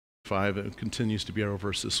5. It continues to be our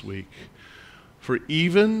verse this week. For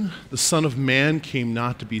even the Son of Man came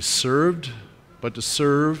not to be served, but to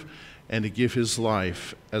serve and to give his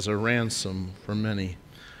life as a ransom for many.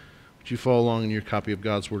 Would you follow along in your copy of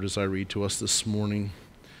God's Word as I read to us this morning?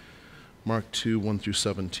 Mark 2, 1 through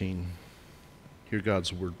 17. Hear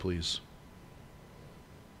God's Word, please.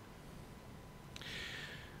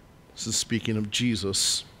 This is speaking of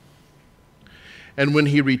Jesus. And when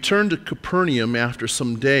he returned to Capernaum after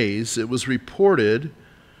some days, it was reported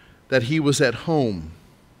that he was at home.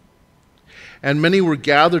 And many were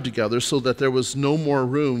gathered together so that there was no more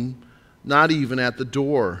room, not even at the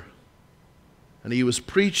door. And he was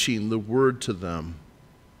preaching the word to them.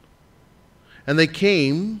 And they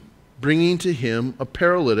came, bringing to him a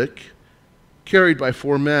paralytic, carried by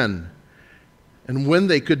 4 men. And when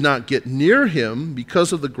they could not get near him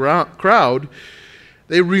because of the crowd,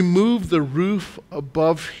 they removed the roof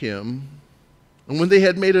above him. And when they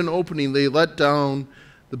had made an opening, they let down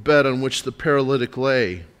the bed on which the paralytic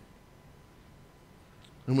lay.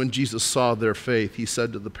 And when Jesus saw their faith, he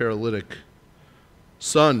said to the paralytic,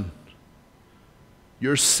 "Son,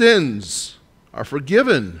 your sins are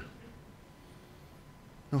forgiven."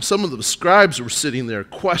 Now some of the scribes were sitting there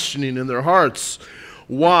questioning in their hearts,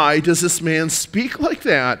 "Why does this man speak like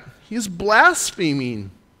that? He is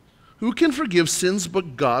blaspheming. Who can forgive sins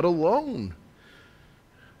but God alone?"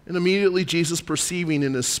 And immediately Jesus, perceiving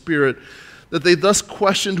in his spirit that they thus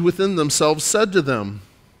questioned within themselves, said to them,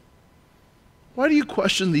 "Why do you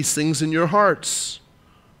question these things in your hearts?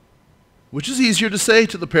 Which is easier to say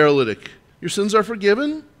to the paralytic, 'Your sins are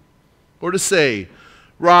forgiven,' or to say,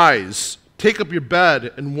 'Rise, take up your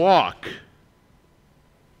bed and walk'?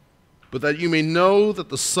 But that you may know that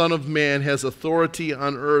the Son of Man has authority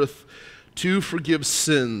on earth to forgive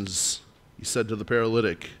sins," he said to the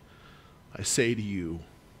paralytic, "I say to you,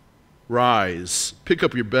 rise, pick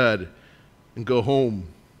up your bed, and go home."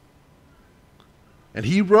 And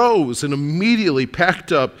he rose and immediately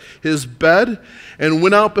packed up his bed and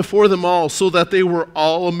went out before them all, so that they were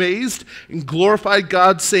all amazed and glorified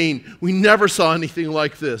God, saying, "We never saw anything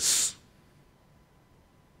like this."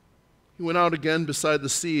 He went out again beside the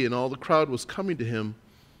sea, and all the crowd was coming to him,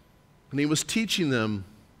 and he was teaching them.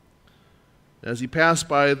 As he passed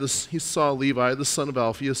by, he saw Levi, the son of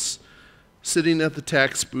Alphaeus, sitting at the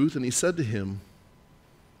tax booth, and he said to him,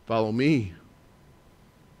 "Follow me."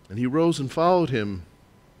 And he rose and followed him.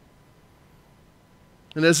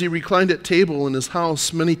 And as he reclined at table in his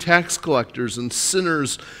house, many tax collectors and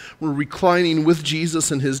sinners were reclining with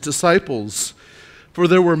Jesus and his disciples, for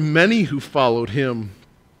there were many who followed him.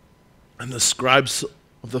 And the scribes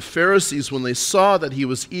of the Pharisees, when they saw that he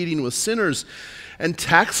was eating with sinners and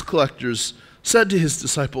tax collectors, said to his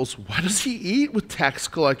disciples, "Why does he eat with tax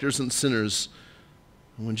collectors and sinners?"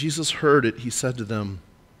 And when Jesus heard it, he said to them,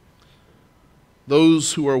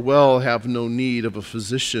 "Those who are well have no need of a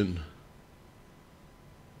physician,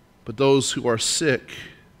 but those who are sick.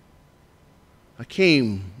 I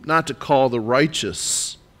came not to call the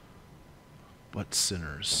righteous, but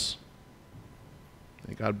sinners."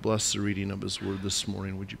 May God bless the reading of his word this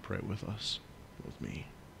morning. Would you pray with us, with me?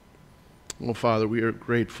 Oh, Father, we are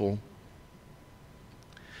grateful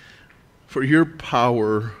for your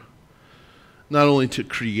power, not only to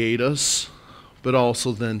create us, but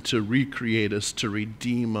also then to recreate us, to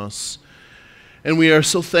redeem us. And we are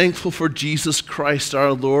so thankful for Jesus Christ,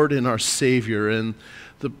 our Lord and our Savior, and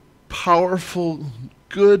the powerful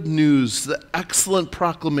good news, the excellent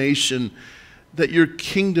proclamation that your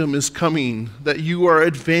kingdom is coming, that you are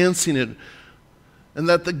advancing it, and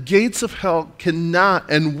that the gates of hell cannot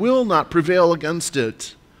and will not prevail against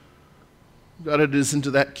it. God, it is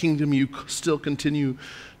into that kingdom you still continue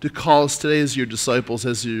to call us today as your disciples,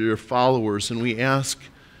 as your followers, and we ask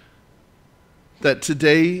that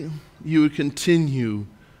today you would continue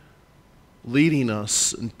leading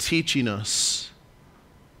us and teaching us,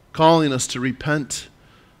 calling us to repent,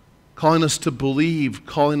 calling us to believe,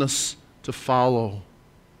 calling us to follow.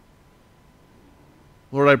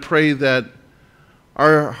 Lord, I pray that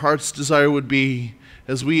our heart's desire would be,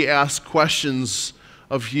 as we ask questions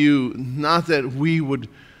of you, not that we would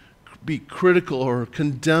be critical or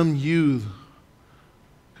condemn you,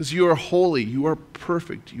 because you are holy, you are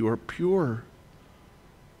perfect, you are pure.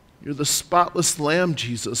 You're the spotless Lamb,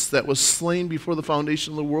 Jesus, that was slain before the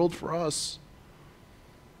foundation of the world for us.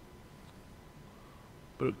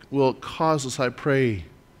 But will it cause us, I pray,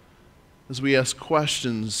 as we ask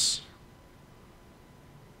questions,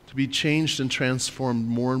 to be changed and transformed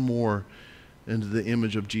more and more into the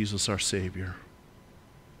image of Jesus, our Savior.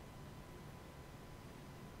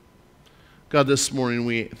 God, this morning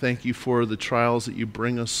we thank you for the trials that you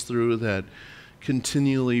bring us through that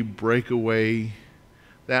continually break away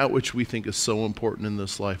that which we think is so important in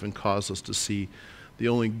this life and cause us to see the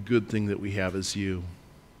only good thing that we have is you.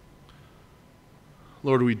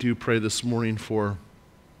 Lord, we do pray this morning for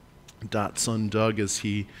Dot's son Doug as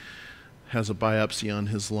he has a biopsy on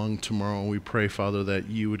his lung tomorrow. We pray, Father, that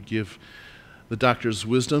you would give the doctors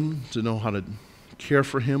wisdom to know how to care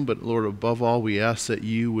for him. But Lord, above all, we ask that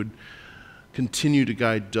you would continue to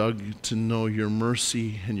guide Doug to know your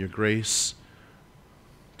mercy and your grace,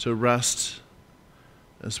 to rest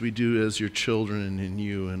as we do as your children and in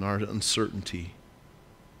you and our uncertainty.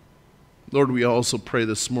 Lord, we also pray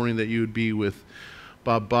this morning that you would be with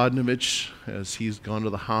Bob Bodnovich as he's gone to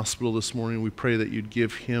the hospital this morning. We pray that you'd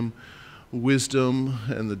give him wisdom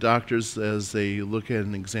and the doctors as they look at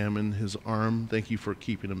and examine his arm. Thank you for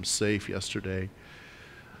keeping him safe yesterday,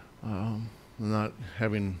 not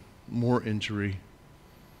having more injury.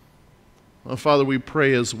 Father, we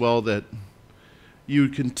pray as well that you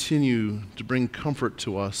would continue to bring comfort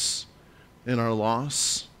to us in our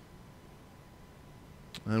loss.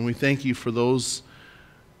 And we thank you for those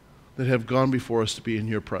that have gone before us to be in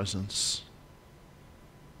your presence.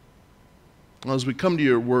 As we come to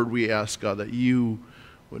your word, we ask, God, that you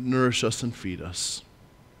would nourish us and feed us.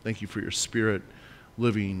 Thank you for your Spirit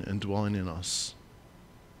living and dwelling in us.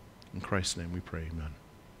 In Christ's name we pray, amen.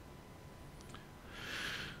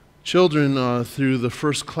 Children, through the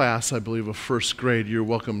first class, I believe, of first grade, you're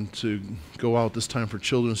welcome to go out this time for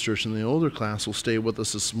Children's Church, and the older class will stay with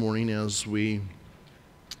us this morning as we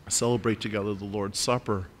celebrate together the Lord's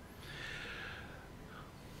Supper.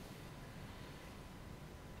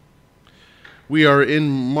 We are in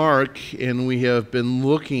Mark, and we have been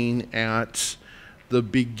looking at the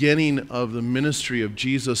beginning of the ministry of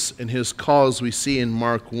Jesus and his call, as we see in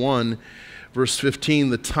Mark 1, verse 15,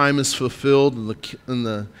 the time is fulfilled and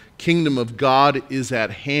the kingdom of God is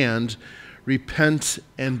at hand. Repent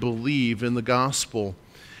and believe in the gospel.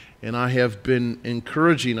 And I have been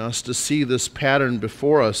encouraging us to see this pattern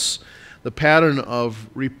before us, the pattern of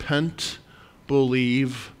repent,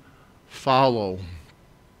 believe, follow.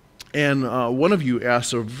 And one of you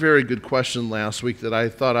asked a very good question last week that I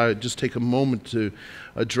thought I would just take a moment to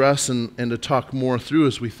address and to talk more through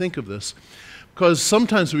as we think of this. Because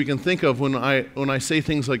sometimes we can think of, when I say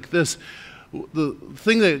things like this, the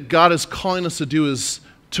thing that God is calling us to do is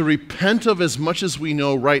to repent of as much as we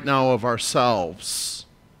know right now of ourselves,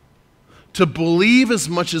 to believe as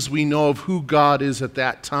much as we know of who God is at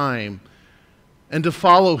that time, and to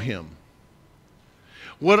follow him.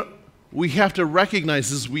 What we have to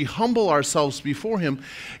recognize is we humble ourselves before him.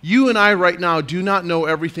 You and I right now do not know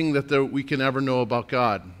everything that we can ever know about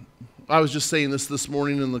God. I was just saying this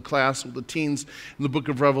morning in the class with the teens in the book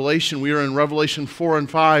of Revelation. We are in Revelation 4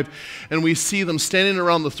 and 5, and we see them standing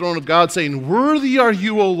around the throne of God saying, "Worthy are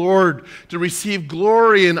you, O Lord, to receive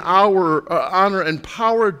glory and honor and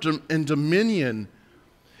power and dominion."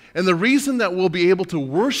 And the reason that we'll be able to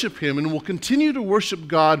worship him and we'll continue to worship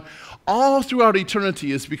God all throughout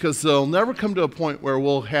eternity is because there'll never come to a point where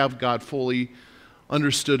we'll have God fully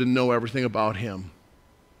understood and know everything about him.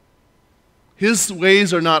 His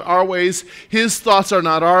ways are not our ways. His thoughts are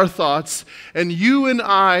not our thoughts. And you and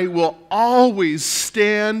I will always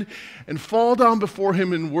stand and fall down before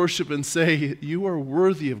him in worship and say, "You are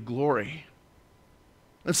worthy of glory."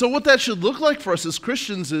 And so what that should look like for us as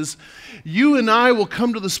Christians is you and I will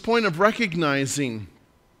come to this point of recognizing,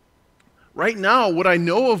 right now, what I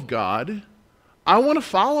know of God, I want to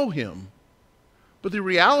follow him. But the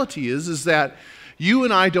reality is that you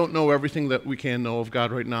and I don't know everything that we can know of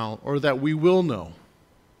God right now, or that we will know.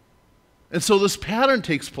 And so this pattern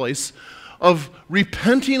takes place of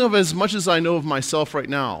repenting of as much as I know of myself right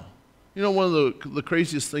now. You know, one of the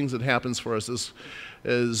craziest things that happens for us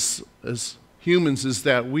as humans is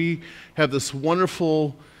that we have this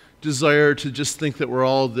wonderful desire to just think that we're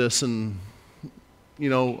all this, and you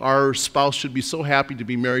know, our spouse should be so happy to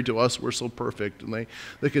be married to us. We're so perfect, and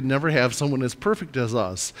they could never have someone as perfect as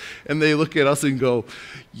us. And they look at us and go,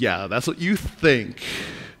 "Yeah, that's what you think.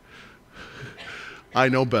 I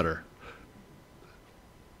know better."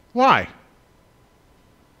 Why?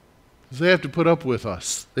 Because they have to put up with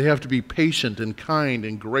us. They have to be patient and kind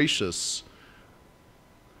and gracious.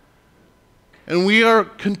 And we are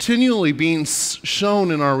continually being shown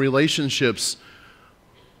in our relationships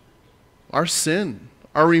our sin,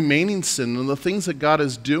 our remaining sin, and the things that God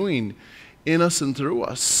is doing in us and through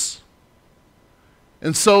us.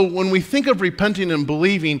 And so when we think of repenting and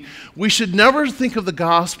believing, we should never think of the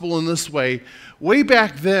gospel in this way. Way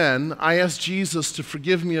back then, I asked Jesus to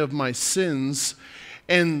forgive me of my sins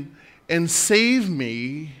and save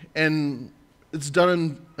me, and it's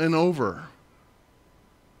done and over.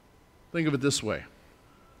 Think of it this way.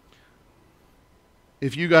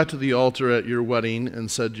 If you got to the altar at your wedding and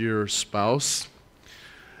said to your spouse,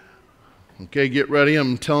 okay, get ready,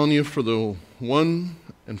 I'm telling you for the one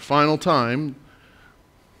and final time,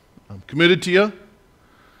 I'm committed to you,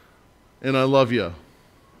 and I love you.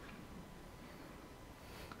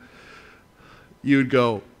 You'd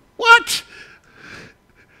go, what?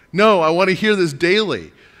 No, I want to hear this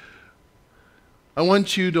daily. I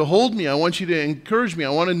want you to hold me. I want you to encourage me. I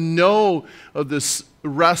want to know of this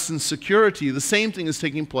rest and security. The same thing is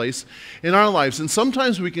taking place in our lives. And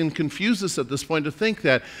sometimes we can confuse this at this point to think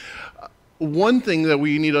that one thing that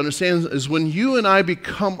we need to understand is when you and I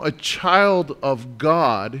become a child of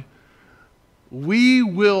God, we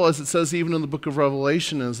will, as it says even in the book of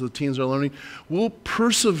Revelation, as the teens are learning, we'll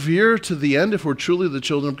persevere to the end if we're truly the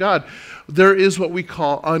children of God. There is what we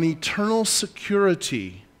call an eternal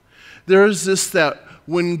security. There is this that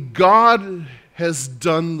when God has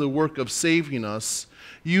done the work of saving us,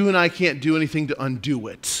 you and I can't do anything to undo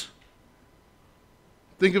it.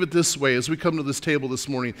 Think of it this way, as we come to this table this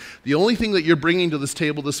morning, the only thing that you're bringing to this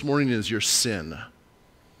table this morning is your sin.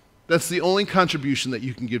 That's the only contribution that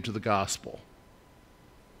you can give to the gospel.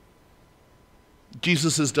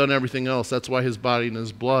 Jesus has done everything else. That's why his body and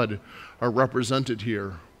his blood are represented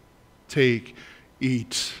here. Take,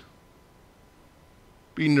 eat,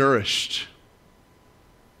 be nourished.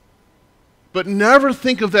 But never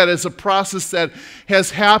think of that as a process that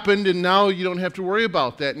has happened and now you don't have to worry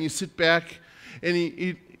about that. And you sit back and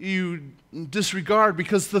you disregard,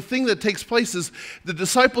 because the thing that takes place is the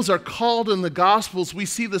disciples are called in the Gospels. We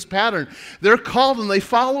see this pattern. They're called and they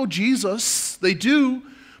follow Jesus. They do,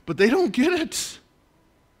 but they don't get it.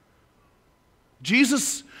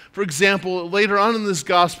 Jesus, for example, later on in this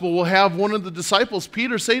gospel, will have one of the disciples,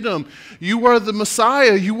 Peter, say to him, you are the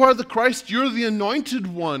Messiah, you are the Christ, you're the anointed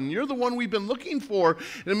one, you're the one we've been looking for.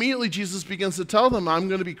 And immediately Jesus begins to tell them, I'm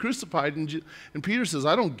going to be crucified. And Peter says,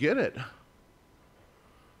 I don't get it.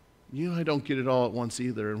 You and I don't get it all at once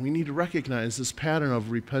either. And we need to recognize this pattern of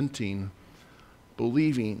repenting,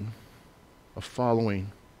 believing, of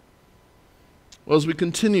following. Well, as we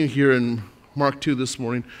continue here in Mark 2 this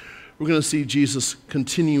morning, we're going to see Jesus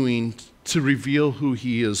continuing to reveal who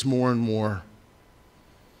he is more and more.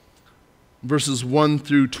 Verses 1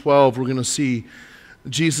 through 12, we're going to see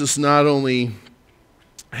Jesus not only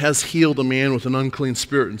has healed a man with an unclean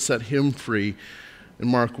spirit and set him free in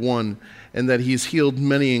Mark 1, and that he's healed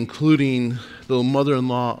many, including the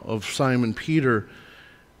mother-in-law of Simon Peter,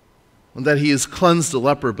 and that he has cleansed a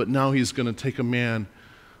leper, but now he's going to take a man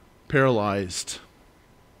paralyzed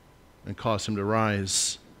and cause him to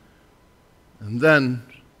rise. And then,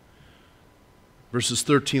 verses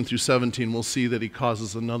 13 through 17, we'll see that he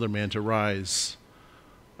causes another man to rise,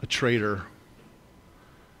 a traitor.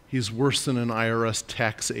 He's worse than an IRS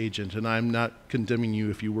tax agent, and I'm not condemning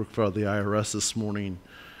you if you work for the IRS this morning.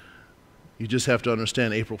 You just have to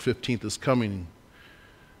understand April 15th is coming.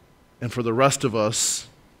 And for the rest of us,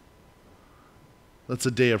 that's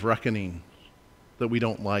a day of reckoning that we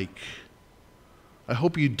don't like. I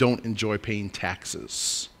hope you don't enjoy paying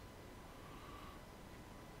taxes.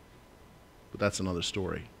 But that's another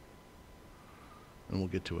story. And we'll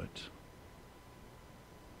get to it.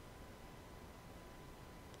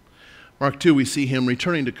 Mark 2, we see him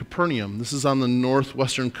returning to Capernaum. This is on the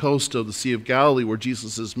northwestern coast of the Sea of Galilee where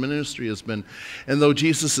Jesus' ministry has been. And though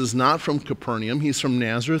Jesus is not from Capernaum, he's from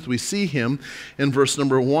Nazareth, we see him in verse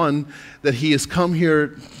number 1 that he has come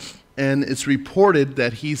here, and it's reported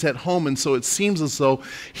that he's at home. And so it seems as though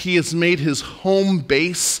he has made his home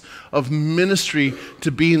base of ministry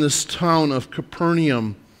to be in this town of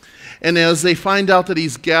Capernaum. And as they find out that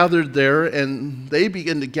he's gathered there, and they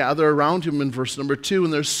begin to gather around him in verse number 2,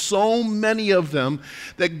 and there's so many of them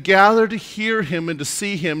that gather to hear him and to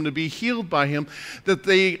see him, to be healed by him, that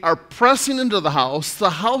they are pressing into the house. The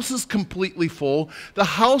house is completely full. The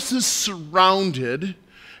house is surrounded,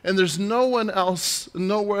 and there's nowhere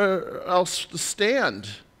else to stand.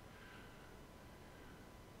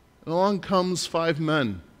 And along comes 5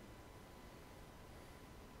 men.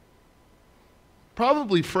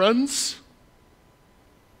 Probably friends.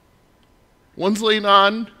 One's laying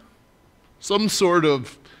on some sort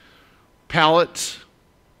of pallet,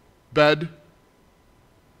 bed.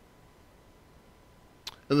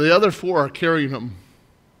 And the other 4 are carrying him.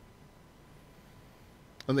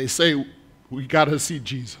 And they say, we got to see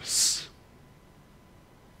Jesus.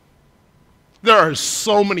 There are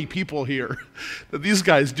so many people here that these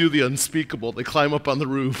guys do the unspeakable. They climb up on the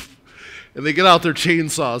roof. And they get out their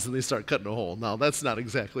chainsaws and they start cutting a hole. Now, that's not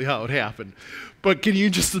exactly how it happened. But can you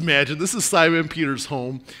just imagine? This is Simon Peter's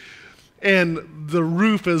home. And the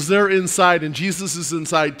roof, as they're inside and Jesus is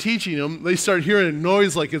inside teaching them, they start hearing a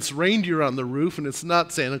noise like it's reindeer on the roof and it's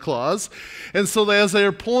not Santa Claus. And so as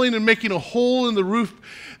they're pulling and making a hole in the roof,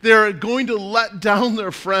 they're going to let down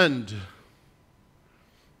their friend.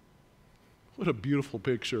 What a beautiful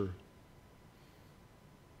picture.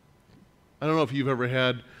 I don't know if you've ever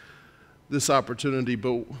had this opportunity,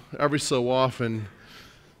 but every so often,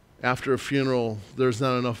 after a funeral, there's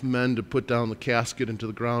not enough men to put down the casket into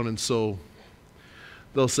the ground, and so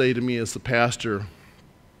they'll say to me as the pastor,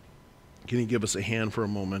 "Can you give us a hand for a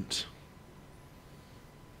moment?"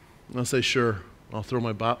 And I'll say, "Sure." I'll throw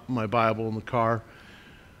my Bible in the car.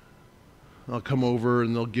 I'll come over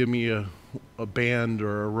and they'll give me a band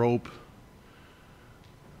or a rope,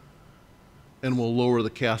 and we'll lower the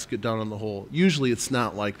casket down on the hole. Usually it's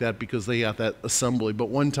not like that because they have that assembly, but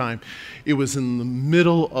one time it was in the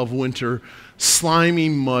middle of winter, slimy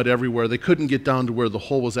mud everywhere. They couldn't get down to where the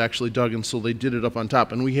hole was actually dug, and so they did it up on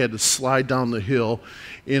top, and we had to slide down the hill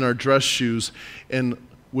in our dress shoes and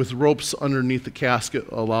with ropes underneath the casket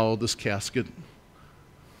allow this casket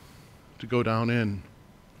to go down in.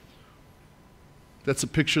 That's a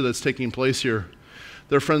picture that's taking place here.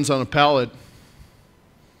 Their friends on a pallet.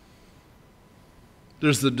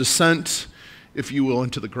 There's the descent, if you will,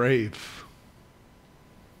 into the grave.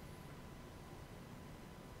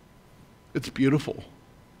 It's beautiful.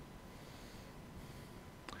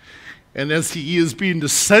 And as he is being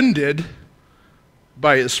descended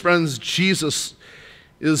by his friends, Jesus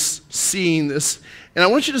is seeing this. And I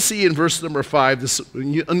want you to see in verse number 5 this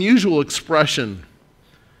unusual expression.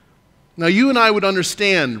 Now, you and I would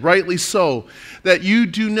understand, rightly so, that you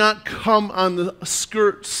do not come on the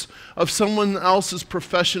skirts of someone else's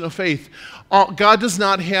profession of faith. God does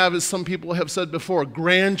not have, as some people have said before,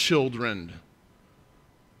 grandchildren.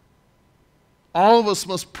 All of us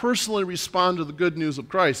must personally respond to the good news of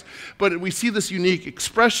Christ. But we see this unique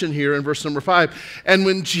expression here in verse number 5. And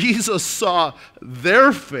when Jesus saw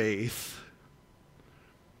their faith,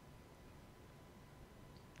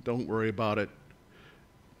 don't worry about it.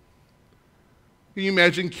 Can you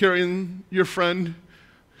imagine carrying your friend?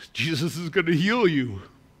 Jesus is going to heal you.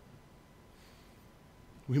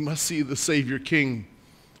 We must see the Savior King.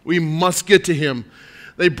 We must get to him.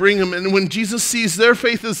 They bring him, and when Jesus sees their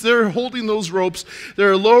faith as they're holding those ropes,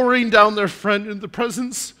 they're lowering down their friend in the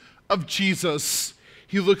presence of Jesus.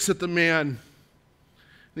 He looks at the man,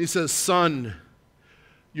 and he says, "Son,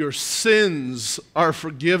 your sins are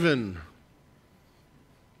forgiven."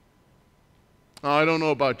 Now, I don't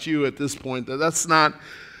know about you at this point. That's not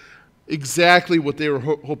exactly what they were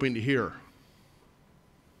hoping to hear.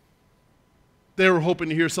 They were hoping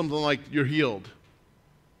to hear something like, "You're healed."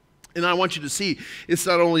 And I want you to see, it's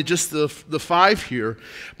not only just the 5 here,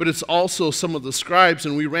 but it's also some of the scribes.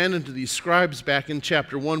 And we ran into these scribes back in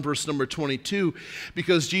chapter 1, verse number 22,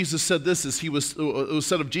 because Jesus said this, it was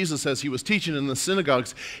said of Jesus as he was teaching in the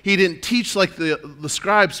synagogues. He didn't teach like the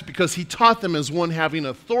scribes because he taught them as one having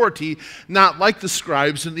authority, not like the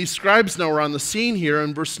scribes. And these scribes now are on the scene here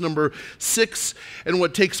in verse number 6. And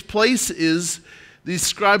what takes place is these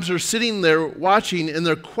scribes are sitting there watching, and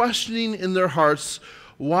they're questioning in their hearts,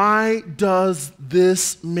 why does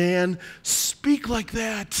this man speak like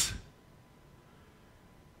that?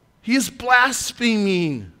 He is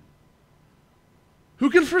blaspheming.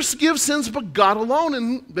 Who can forgive sins but God alone?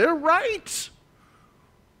 And they're right.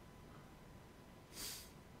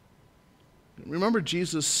 Remember,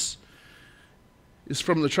 Jesus is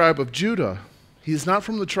from the tribe of Judah. He's not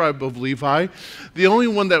from the tribe of Levi. The only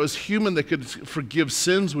one that was human that could forgive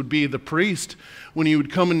sins would be the priest when he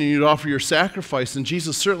would come in and you'd offer your sacrifice. And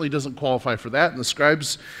Jesus certainly doesn't qualify for that. And the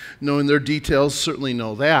scribes, knowing their details, certainly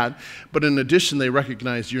know that. But in addition, they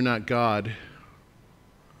recognize you're not God.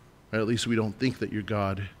 Or at least we don't think that you're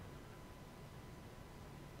God.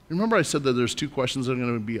 Remember I said that there's 2 questions that are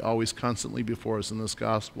going to be always constantly before us in this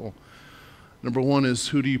gospel. Number 1 is,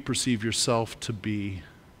 who do you perceive yourself to be?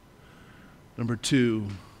 Number 2,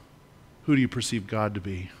 who do you perceive God to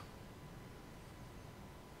be?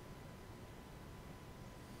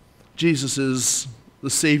 Jesus is the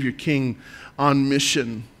Savior King on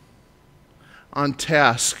mission, on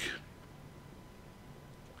task.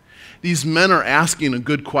 These men are asking a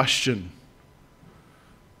good question,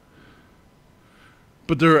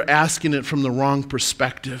 but they're asking it from the wrong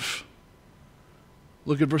perspective.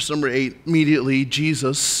 Look at verse number 8. Immediately,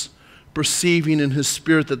 Jesus, perceiving in his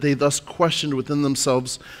spirit that they thus questioned within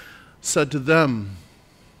themselves, said to them,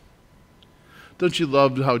 don't you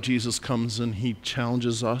love how Jesus comes and he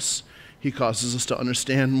challenges us? He causes us to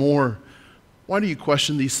understand more. Why do you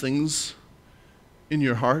question these things in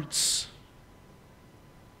your hearts?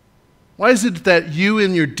 Why is it that you,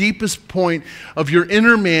 in your deepest point of your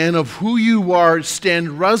inner man, of who you are,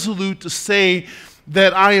 stand resolute to say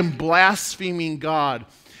that I am blaspheming God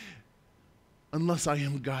unless I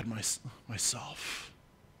am God myself?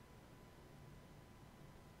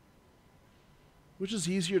 Which is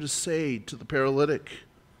easier to say to the paralytic,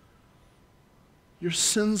 your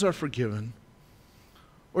sins are forgiven,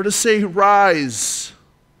 or to say, rise,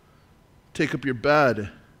 take up your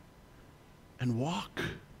bed, and walk?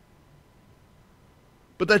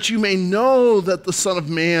 But that you may know that the Son of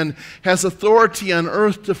Man has authority on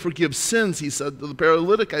earth to forgive sins, he said to the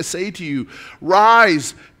paralytic, I say to you,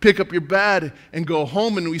 rise, pick up your bed, and go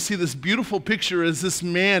home. And we see this beautiful picture as this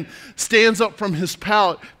man stands up from his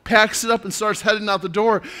pallet, packs it up, and starts heading out the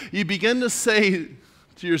door. You begin to say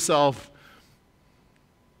to yourself,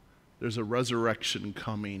 there's a resurrection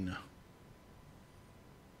coming.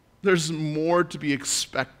 There's more to be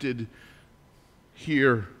expected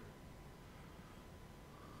here.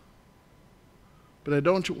 But I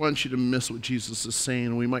don't want you to miss what Jesus is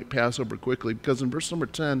saying. We might pass over quickly, because in verse number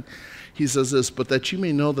 10, he says this, but that you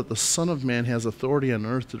may know that the Son of Man has authority on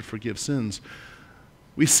earth to forgive sins.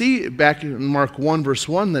 We see back in Mark 1, verse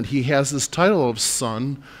 1, that he has this title of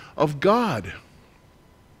Son of God.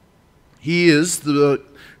 He is the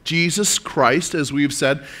Jesus Christ, as we've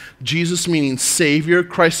said, Jesus meaning Savior,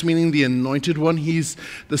 Christ meaning the Anointed One. He's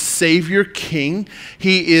the Savior King.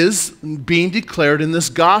 He is being declared in this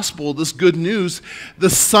gospel, this good news. The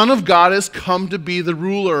Son of God has come to be the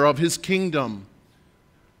ruler of his kingdom.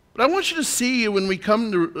 But I want you to see when we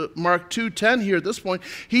come to Mark 2:10 here at this point,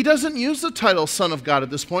 he doesn't use the title Son of God at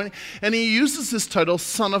this point, and he uses this title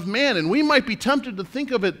Son of Man. And we might be tempted to think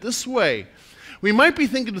of it this way. We might be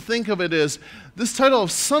thinking to think of it as this title of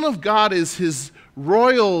Son of God is his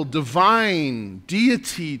royal, divine,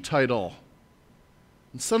 deity title.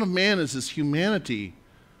 And Son of Man is his humanity.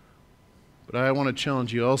 But I want to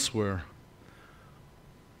challenge you elsewhere.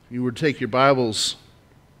 If you were to take your Bibles,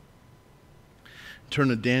 turn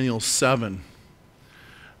to Daniel 7.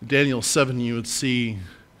 In Daniel 7, you would see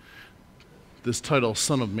this title,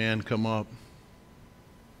 Son of Man, come up.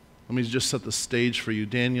 Let me just set the stage for you.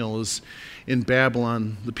 Daniel is in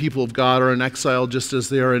Babylon. The people of God are in exile just as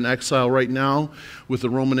they are in exile right now with the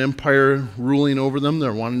Roman Empire ruling over them.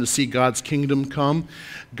 They're wanting to see God's kingdom come.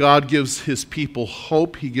 God gives his people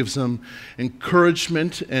hope. He gives them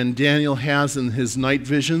encouragement. And Daniel has in his night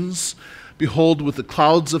visions, behold, with the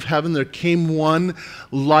clouds of heaven there came one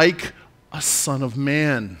like a son of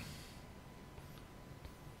man.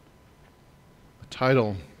 A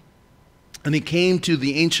title. And he came to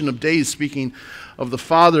the Ancient of Days, speaking of the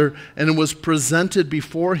Father, and was presented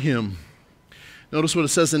before him. Notice what it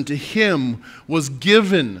says, and to him was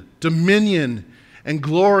given dominion and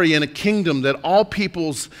glory and a kingdom that all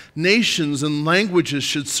peoples, nations, and languages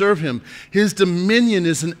should serve him. His dominion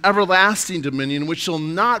is an everlasting dominion which shall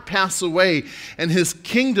not pass away, and his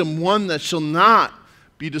kingdom one that shall not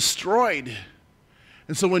be destroyed.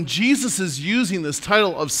 And so when Jesus is using this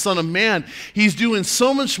title of Son of Man, he's doing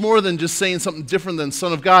so much more than just saying something different than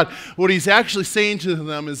Son of God. What he's actually saying to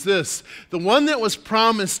them is this: the one that was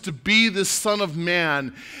promised to be this Son of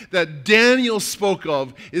Man that Daniel spoke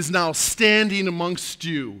of is now standing amongst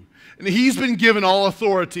you. And he's been given all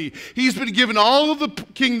authority. He's been given all of the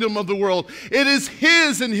kingdom of the world. It is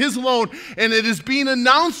his and his alone. And it is being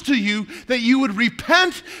announced to you that you would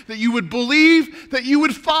repent, that you would believe, that you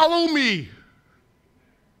would follow me.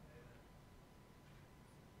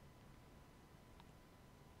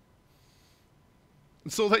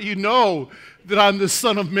 And so that you know that I'm the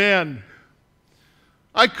Son of Man.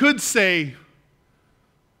 I could say,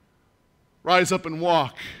 rise up and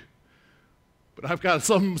walk. But I've got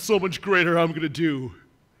something so much greater I'm going to do.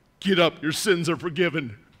 Get up, your sins are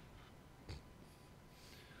forgiven.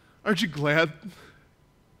 Aren't you glad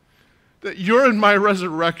that you're in my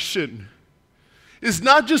resurrection? It's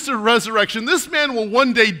not just a resurrection. This man will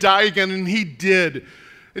one day die again, and he did.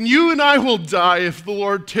 And you and I will die if the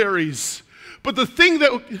Lord tarries. But the thing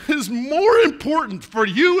that is more important for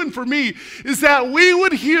you and for me is that we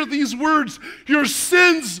would hear these words, your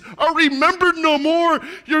sins are remembered no more,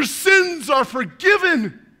 your sins are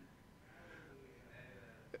forgiven,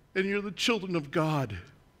 and you're the children of God.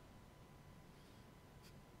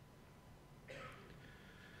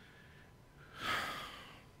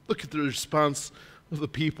 Look at the response of the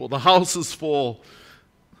people. The house is full.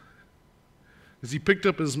 As he picked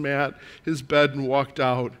up his mat, his bed, and walked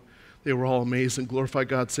out, they were all amazed and glorified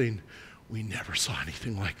God, saying, we never saw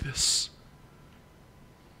anything like this.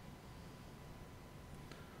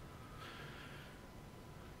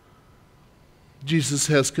 Jesus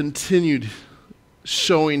has continued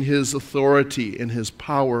showing his authority and his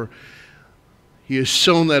power He has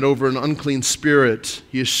shown that over an unclean spirit.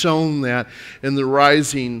 He has shown that in the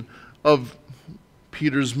rising of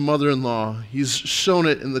Peter's mother-in-law. He's shown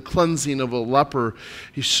it in the cleansing of a leper.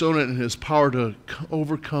 He's shown it in his power to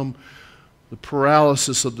overcome the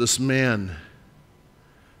paralysis of this man.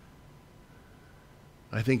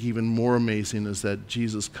 I think even more amazing is that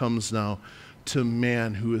Jesus comes now to a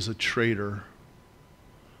man who is a traitor,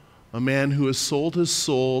 a man who has sold his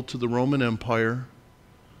soul to the Roman Empire,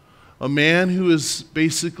 a man who has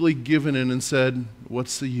basically given in and said,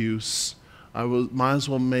 what's the use? Might as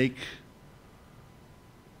well make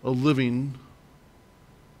a living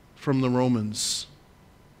from the Romans.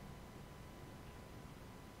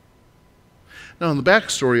 Now, in the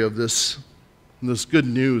backstory of this good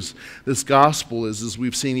news, this gospel is, as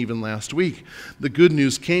we've seen even last week, the good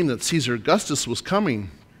news came that Caesar Augustus was coming.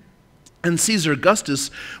 And Caesar Augustus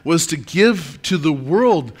was to give to the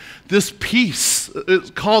world this peace. It's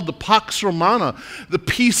called the Pax Romana, the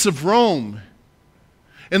peace of Rome.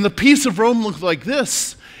 And the peace of Rome looked like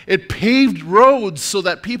this. It paved roads so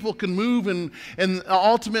that people can move, and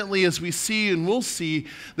ultimately, as we see and we'll see,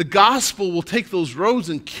 the gospel will take those roads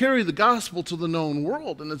and carry the gospel to the known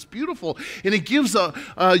world. And it's beautiful. And it gives a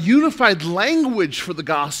unified language for the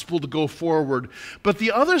gospel to go forward. But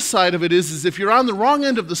the other side of it is if you're on the wrong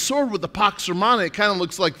end of the sword with the Pax Romana, it kind of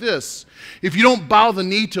looks like this. If you don't bow the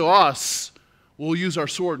knee to us, we'll use our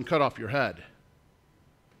sword and cut off your head.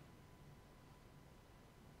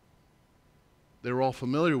 They were all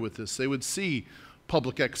familiar with this. They would see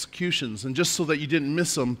public executions, and just so that you didn't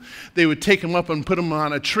miss them, they would take them up and put them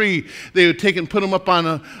on a tree. They would take and put them up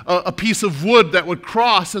on a piece of wood that would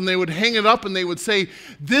cross, and they would hang it up, and they would say,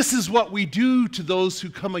 this is what we do to those who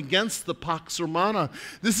come against the Pax Romana.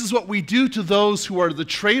 This is what we do to those who are the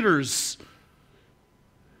traitors.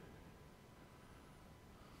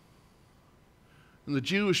 And the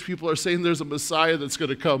Jewish people are saying there's a Messiah that's going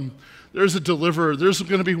to come. There's a deliverer. There's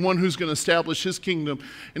going to be one who's going to establish his kingdom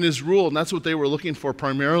and his rule. And that's what they were looking for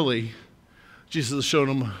primarily. Jesus has shown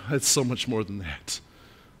them it's so much more than that.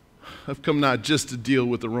 I've come not just to deal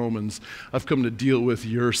with the Romans. I've come to deal with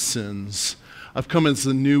your sins. I've come as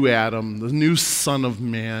the new Adam, the new Son of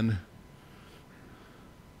Man.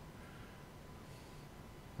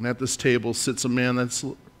 And at this table sits a man that's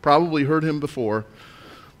probably heard him before.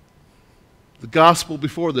 The gospel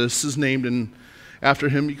before this is named after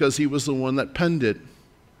him because he was the one that penned it,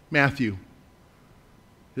 Matthew.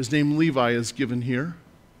 His name Levi is given here.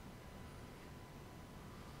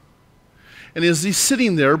 And as he's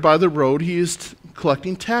sitting there by the road, he is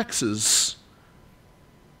collecting taxes.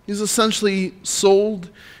 He's essentially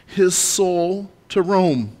sold his soul to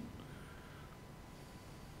Rome.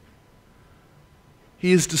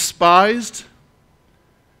 He is despised.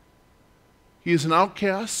 He is an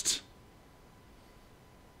outcast.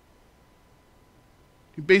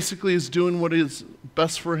 He basically is doing what is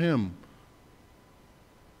best for him.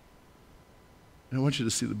 And I want you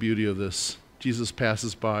to see the beauty of this. Jesus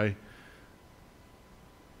passes by, and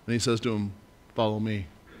he says to him, follow me.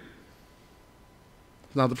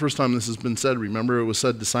 It's not the first time this has been said. Remember, it was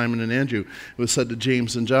said to Simon and Andrew. It was said to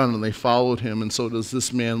James and John, and they followed him, and so does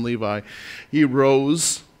this man, Levi. He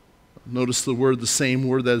rose. Notice the same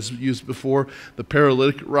word that is used before. The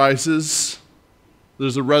paralytic rises.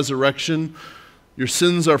 There's a resurrection. Your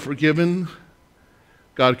sins are forgiven.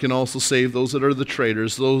 God can also save those that are the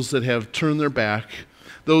traitors, those that have turned their back,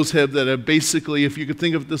 those that have basically, if you could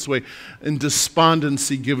think of it this way, in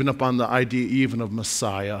despondency given up on the idea even of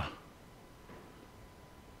Messiah.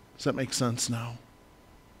 Does that make sense now?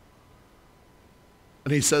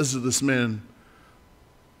 And he says to this man,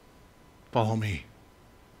 follow me.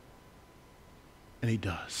 And he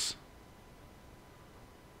does.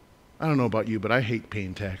 I don't know about you, but I hate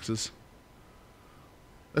paying taxes.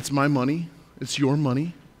 That's my money. It's your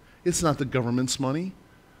money. It's not the government's money.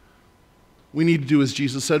 We need to do as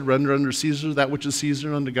Jesus said, render unto Caesar that which is Caesar,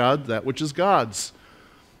 and unto God that which is God's.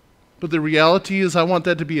 But the reality is I want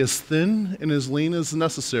that to be as thin and as lean as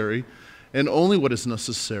necessary, and only what is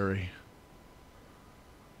necessary.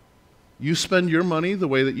 You spend your money the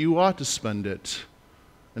way that you ought to spend it,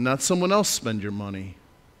 and not someone else spend your money.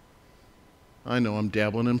 I know I'm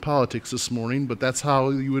dabbling in politics this morning, but that's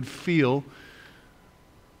how you would feel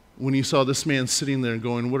when you saw this man sitting there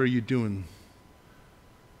going, what are you doing?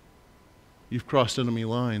 You've crossed enemy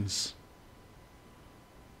lines.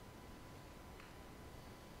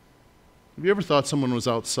 Have you ever thought someone was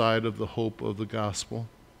outside of the hope of the gospel?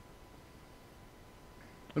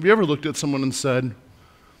 Have you ever looked at someone and said,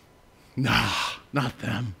 nah, not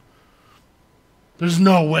them. There's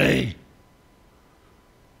no way.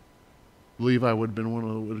 Levi would have been one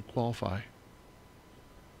that would qualify.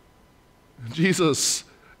 Jesus,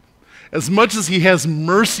 as much as he has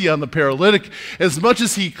mercy on the paralytic, as much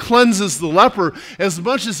as he cleanses the leper, as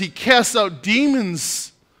much as he casts out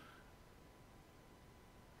demons,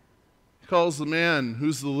 he calls the man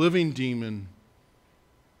who's the living demon,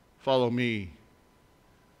 follow me.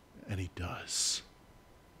 And he does.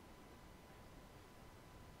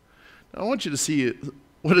 Now, I want you to see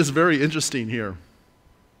what is very interesting here.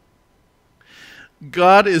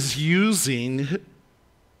 God is using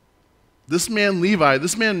this man Levi,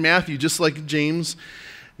 this man Matthew, just like James,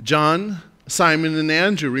 John, Simon, and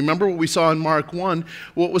Andrew. Remember what we saw in Mark 1,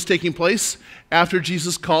 what was taking place? After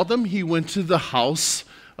Jesus called them, he went to the house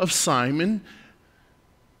of Simon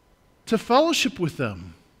to fellowship with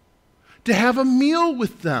them, to have a meal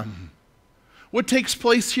with them. What takes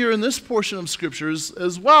place here in this portion of Scriptures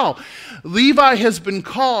as well. Levi has been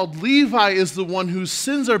called. Levi is the one whose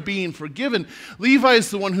sins are being forgiven. Levi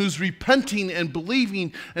is the one who's repenting and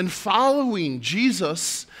believing and following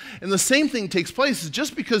Jesus. And the same thing takes place.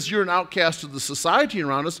 Just because you're an outcast of the society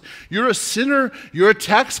around us, you're a sinner, you're a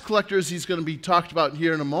tax collector, as he's going to be talked about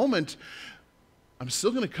here in a moment, I'm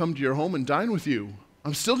still going to come to your home and dine with you.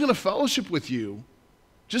 I'm still going to fellowship with you.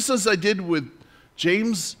 Just as I did with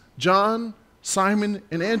James, John, Simon,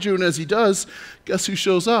 and Andrew. And as he does, guess who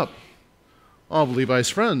shows up? All of Levi's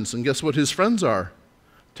friends. And guess what his friends are?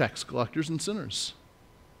 Tax collectors and sinners.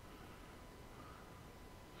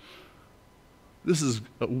 This is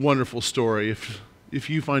a wonderful story if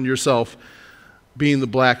you find yourself being the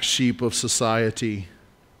black sheep of society.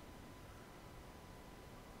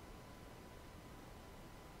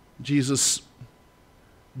 Jesus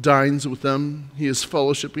dines with them, he is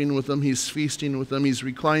fellowshipping with them, he's feasting with them, he's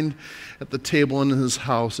reclined at the table in his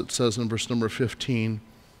house, it says in verse number 15.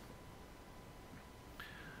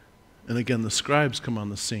 And again, the scribes come on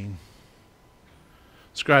the scene.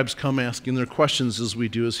 Scribes come asking their questions as we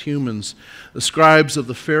do as humans. The scribes of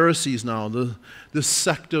the Pharisees now, this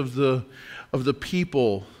sect of the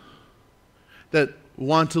people that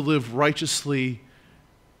want to live righteously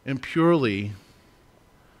and purely,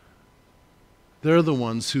 they're the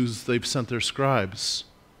ones they've sent their scribes.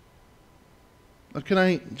 Now, can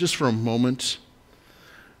I, just for a moment,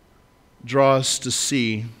 draw us to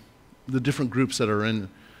see the different groups that are in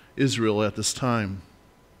Israel at this time?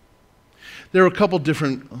 There are a couple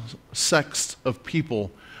different sects of people.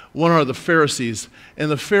 One are the Pharisees, and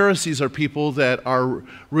the Pharisees are people that are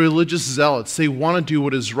religious zealots. They want to do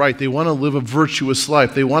what is right. They want to live a virtuous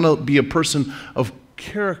life. They want to be a person of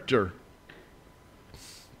character.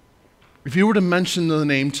 If you were to mention the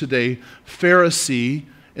name today, Pharisee,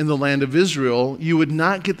 in the land of Israel, you would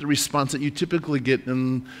not get the response that you typically get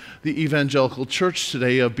in the evangelical church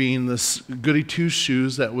today of being this goody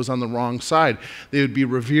two-shoes that was on the wrong side. They would be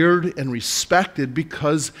revered and respected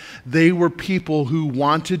because they were people who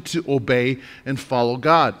wanted to obey and follow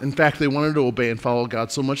God. In fact, they wanted to obey and follow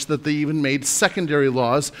God so much that they even made secondary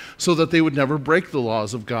laws so that they would never break the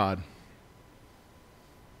laws of God.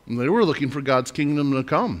 And they were looking for God's kingdom to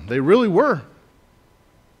come. They really were.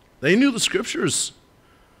 They knew the Scriptures.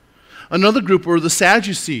 Another group were the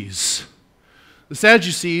Sadducees. The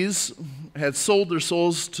Sadducees had sold their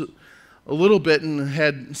souls to a little bit and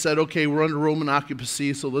had said, okay, we're under Roman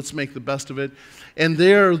occupancy, so let's make the best of it. And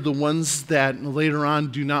they're the ones that later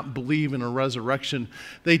on do not believe in a resurrection.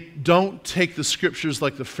 They don't take the Scriptures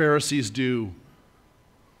like the Pharisees do.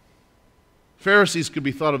 Pharisees could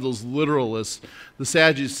be thought of those literalists. The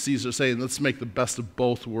Sadducees are saying, let's make the best of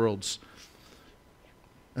both worlds.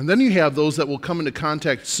 And then you have those that will come into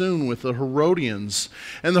contact soon with the Herodians.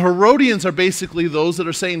 And the Herodians are basically those that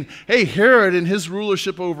are saying, hey, Herod and his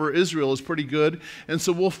rulership over Israel is pretty good, and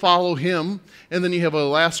so we'll follow him. And then you have a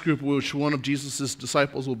last group which one of Jesus'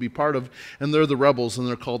 disciples will be part of, and they're the rebels, and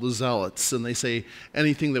they're called the Zealots. And they say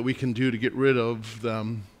anything that we can do to get rid of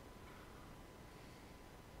them,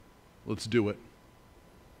 let's do it.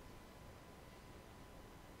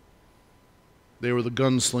 They were the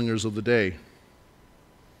gunslingers of the day.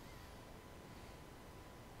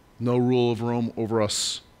 No rule of Rome over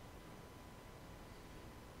us.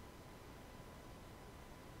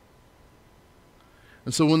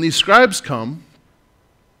 And so when these scribes come,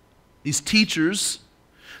 these teachers,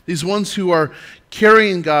 these ones who are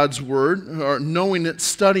carrying God's word, or knowing it,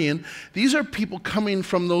 studying, these are people coming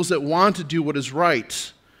from those that want to do what is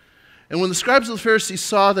right. And when the scribes of the Pharisees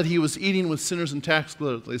saw that he was eating with sinners and tax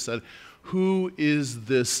collectors, they said, who is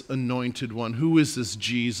this anointed one? Who is this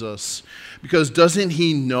Jesus? Because doesn't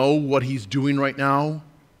he know what he's doing right now?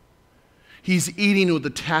 He's eating with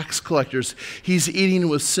the tax collectors. He's eating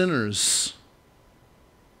with sinners.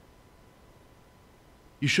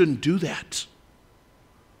 You shouldn't do that.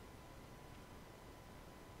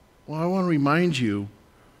 Well, I want to remind you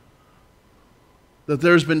that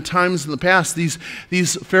there's been times in the past, these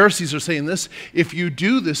Pharisees are saying this: if you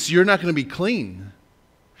do this, you're not going to be clean.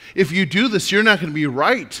 If you do this, you're not going to be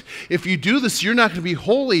right. If you do this, you're not going to be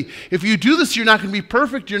holy. If you do this, you're not going to be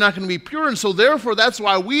perfect. You're not going to be pure. And so therefore, that's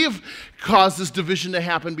why we've caused this division to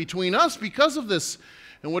happen between us because of this.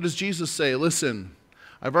 And what does Jesus say? Listen,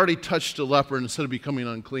 I've already touched a leper, and instead of becoming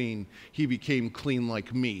unclean, he became clean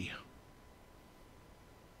like me.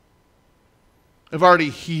 I've already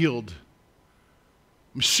healed.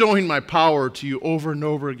 I'm showing my power to you over and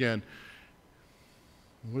over again.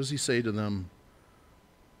 What does he say to them?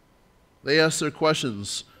 They ask their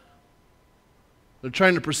questions. They're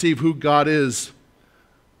trying to perceive who God is.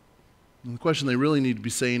 And the question they really need to be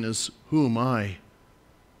saying is, who am I?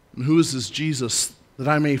 And who is this Jesus, that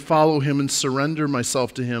I may follow him and surrender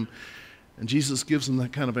myself to him? And Jesus gives them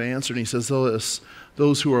that kind of an answer, and he says,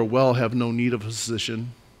 those who are well have no need of a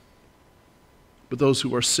physician, but those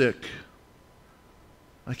who are sick.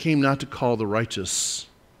 I came not to call the righteous,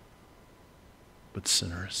 but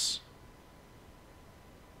sinners.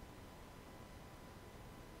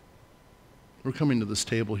 We're coming to this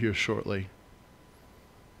table here shortly.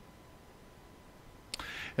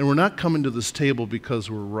 And we're not coming to this table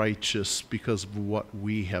because we're righteous, because of what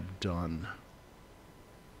we have done.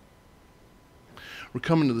 We're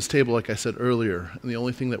coming to this table, like I said earlier, and the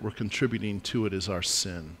only thing that we're contributing to it is our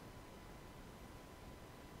sin.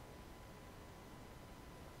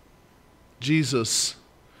 Jesus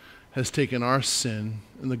has taken our sin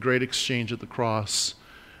in the great exchange at the cross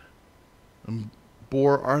and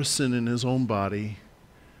bore our sin in his own body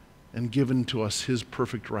and given to us his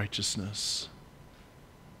perfect righteousness.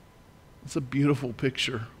 It's a beautiful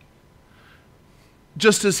picture.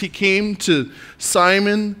 Just as he came to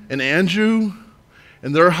Simon and Andrew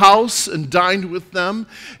in their house and dined with them,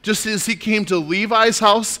 just as he came to Levi's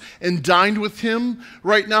house and dined with him,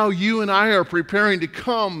 right now you and I are preparing to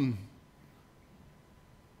come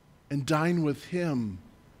and dine with him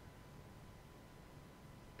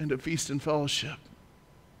and to feast in fellowship.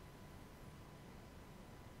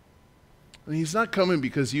 And he's not coming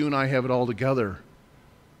because you and I have it all together.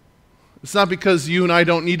 It's not because you and I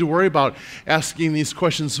don't need to worry about asking these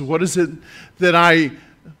questions. What is it that I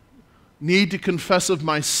need to confess of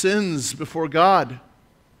my sins before God?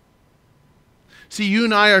 See, you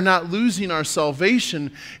and I are not losing our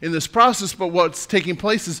salvation in this process, but what's taking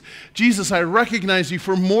place is, Jesus, I recognize you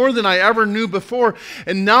for more than I ever knew before.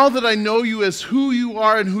 And now that I know you as who you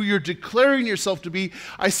are and who you're declaring yourself to be,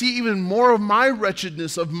 I see even more of my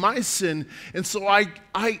wretchedness, of my sin. And so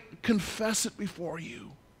I confess it before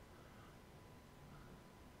you,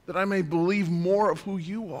 that I may believe more of who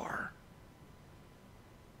you are.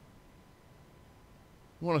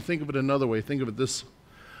 I want to think of it another way. Think of it this: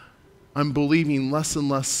 I'm believing less and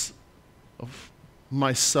less of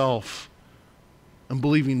myself. I'm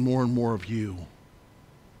believing more and more of you.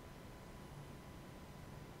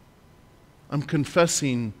 I'm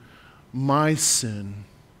confessing my sin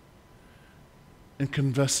and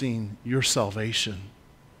confessing your salvation.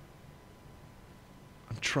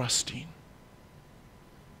 I'm trusting.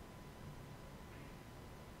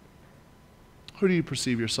 Who do you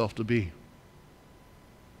perceive yourself to be?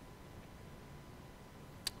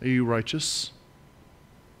 Are you righteous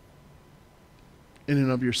in and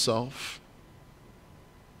of yourself?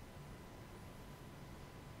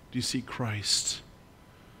 Do you see Christ,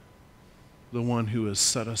 the one who has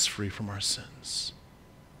set us free from our sins?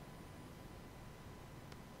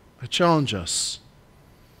 I challenge us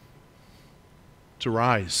to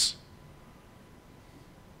rise.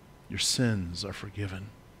 Your sins are forgiven.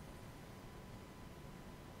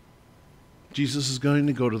 Jesus is going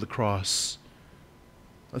to go to the cross.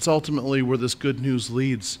 That's ultimately where this good news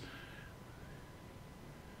leads.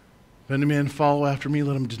 If any man follow after me,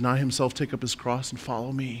 let him deny himself, take up his cross, and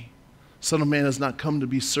follow me. Son of Man has not come to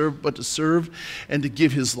be served, but to serve and to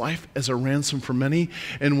give his life as a ransom for many.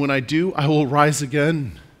 And when I do, I will rise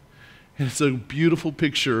again. And it's a beautiful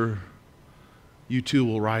picture. You too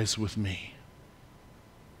will rise with me.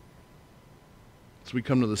 As we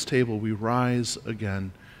come to this table, we rise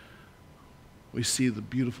again. We see the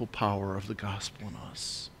beautiful power of the gospel in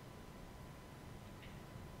us.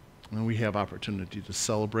 And we have opportunity to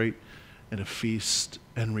celebrate and to feast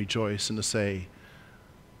and rejoice and to say,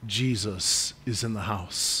 Jesus is in the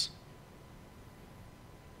house.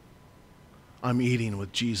 I'm eating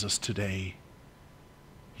with Jesus today.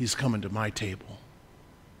 He's coming to my table.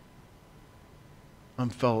 I'm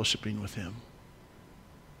fellowshipping with him.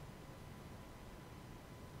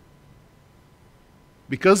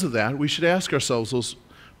 Because of that, we should ask ourselves those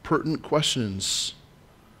pertinent questions.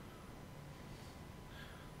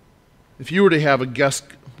 If you were to have a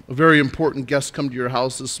very important guest come to your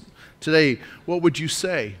house today, what would you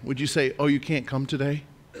say? Would you say, oh, you can't come today?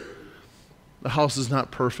 The house is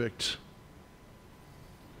not perfect.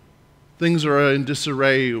 Things are in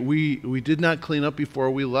disarray. We did not clean up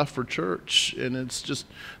before we left for church. And it's just,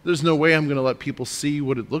 there's no way I'm going to let people see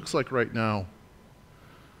what it looks like right now.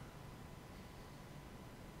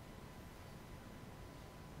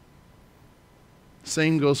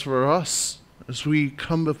 Same goes for us. As we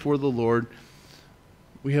come before the Lord,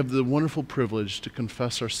 we have the wonderful privilege to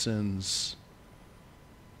confess our sins.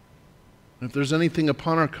 If there's anything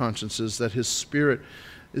upon our consciences that His Spirit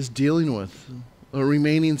is dealing with, a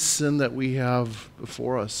remaining sin that we have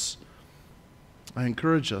before us, I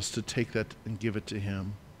encourage us to take that and give it to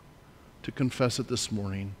Him, to confess it this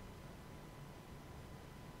morning.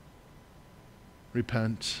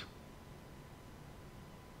 Repent,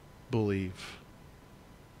 believe,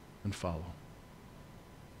 and follow.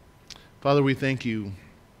 Father, we thank You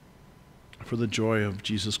for the joy of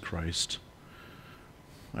Jesus Christ.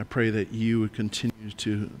 I pray that You would continue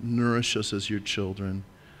to nourish us as Your children,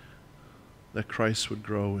 that Christ would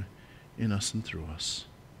grow in us and through us.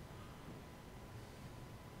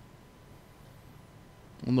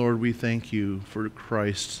 And Lord, we thank You for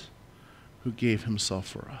Christ who gave Himself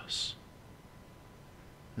for us.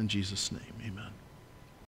 In Jesus' name, amen.